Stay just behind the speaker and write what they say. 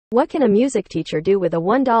What can a music teacher do with a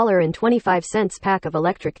 $1.25 pack of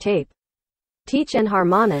electric tape? Teach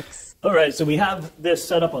enharmonics. All right, so we have this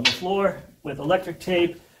set up on the floor with electric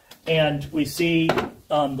tape, and we see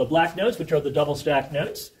the black notes, which are the double stacked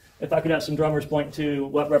notes. If I could have some drummers point to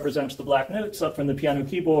what represents the black notes up from the piano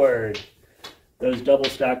keyboard. Those double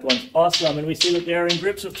stacked ones, awesome. And we see that they're in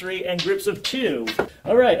groups of 3 and groups of 2.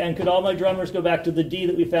 All right, and could all my drummers go back to the D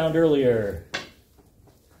that we found earlier?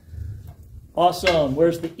 Awesome,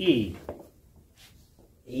 where's the E?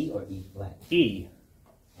 E or E flat? E.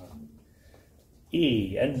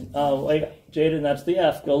 E, and wait, Jaden, that's the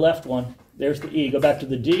F, go left one. There's the E, go back to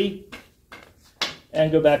the D,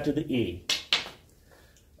 and go back to the E.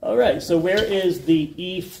 All right, so where is the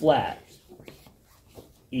E flat?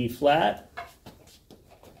 E flat.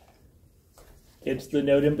 It's the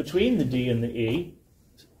note in between the D and the E.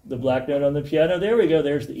 The black note on the piano. There we go.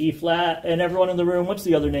 There's the E flat. And everyone in the room, what's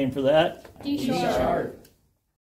the other name for that? D sharp.